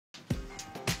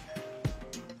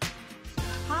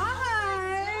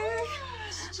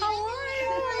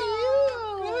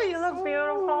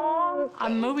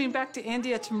I'm moving back to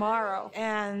India tomorrow,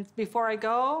 and before I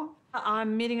go,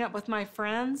 I'm meeting up with my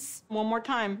friends one more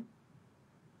time.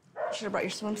 You should have brought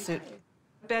your swimsuit.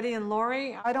 Betty and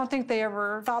Lori, I don't think they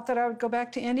ever thought that I would go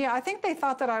back to India. I think they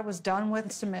thought that I was done with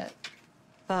Sumit,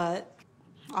 but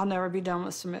I'll never be done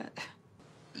with Sumit.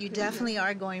 You definitely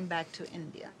are going back to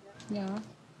India. Yeah.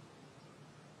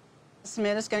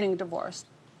 Sumit is getting divorced.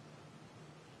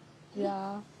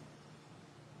 Yeah.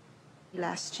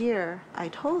 Last year, I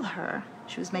told her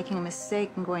she was making a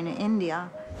mistake in going to India.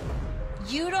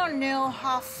 You don't know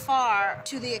how far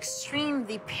to the extreme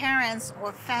the parents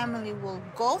or family will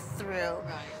go through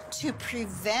to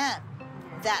prevent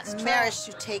that marriage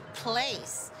to take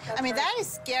place. I mean, that is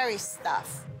scary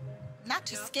stuff. Not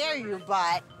to scare you,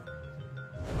 but...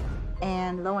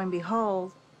 And lo and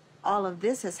behold, all of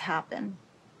this has happened.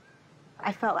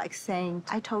 I felt like saying,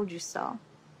 I told you so.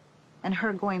 And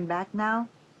her going back now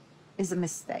is a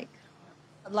mistake.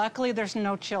 Luckily, there's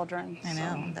no children. I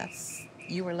know,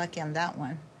 you were lucky on that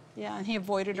one. Yeah, and he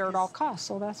avoided her at all costs,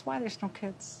 so that's why there's no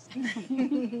kids.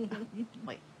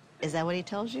 Wait, is that what he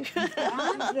tells you?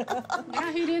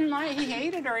 Yeah, he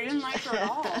hated her. He didn't like her at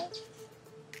all.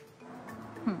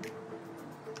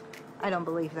 I don't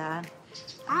believe that.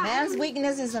 A man's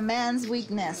weakness is a man's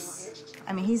weakness.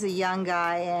 I mean, he's a young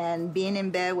guy, and being in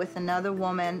bed with another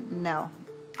woman, no.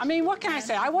 I mean, what can I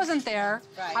say? I wasn't there.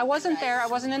 Right, I wasn't there. I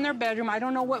wasn't in their bedroom. I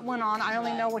don't know what went on. I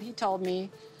only know what he told me.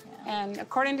 Yeah. And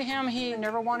according to him, he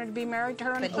never wanted to be married to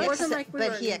her.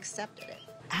 But, he accepted it.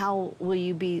 How will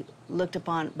you be looked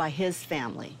upon by his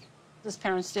family? His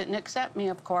parents didn't accept me,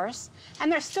 of course.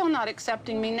 And they're still not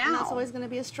accepting me now. And that's always going to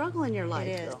be a struggle in your life,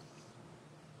 It is. though.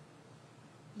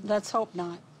 Let's hope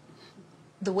not.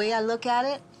 The way I look at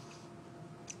it,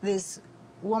 this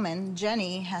woman,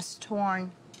 Jenny, has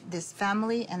torn this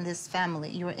family and this family.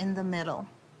 You're in the middle.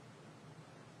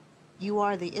 You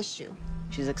are the issue.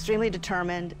 She's extremely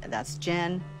determined. That's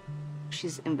Jen.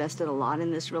 She's invested a lot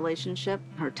in this relationship,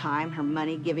 her time, her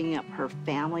money, giving up her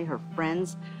family, her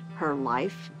friends, her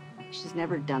life. She's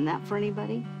never done that for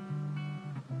anybody.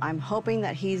 I'm hoping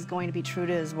that he's going to be true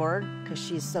to his word, because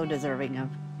she's so deserving of,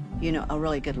 you know, a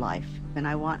really good life. And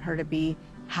I want her to be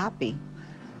happy.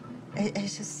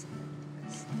 It's just...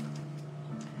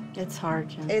 It's hard,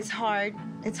 Jen. It's hard.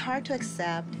 It's hard to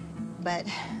accept, but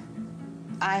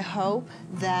I hope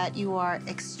that you are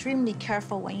extremely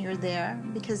careful when you're there,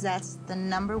 because that's the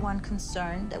 #1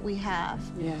 concern that we have.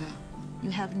 Yeah.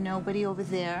 You have nobody over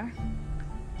there,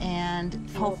 and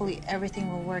hopefully everything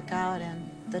will work out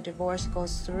and the divorce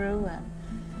goes through and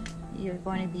you're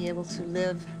going to be able to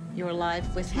live your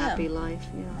life with him. Happy life,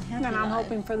 yeah. And I'm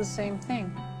hoping for the same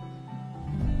thing.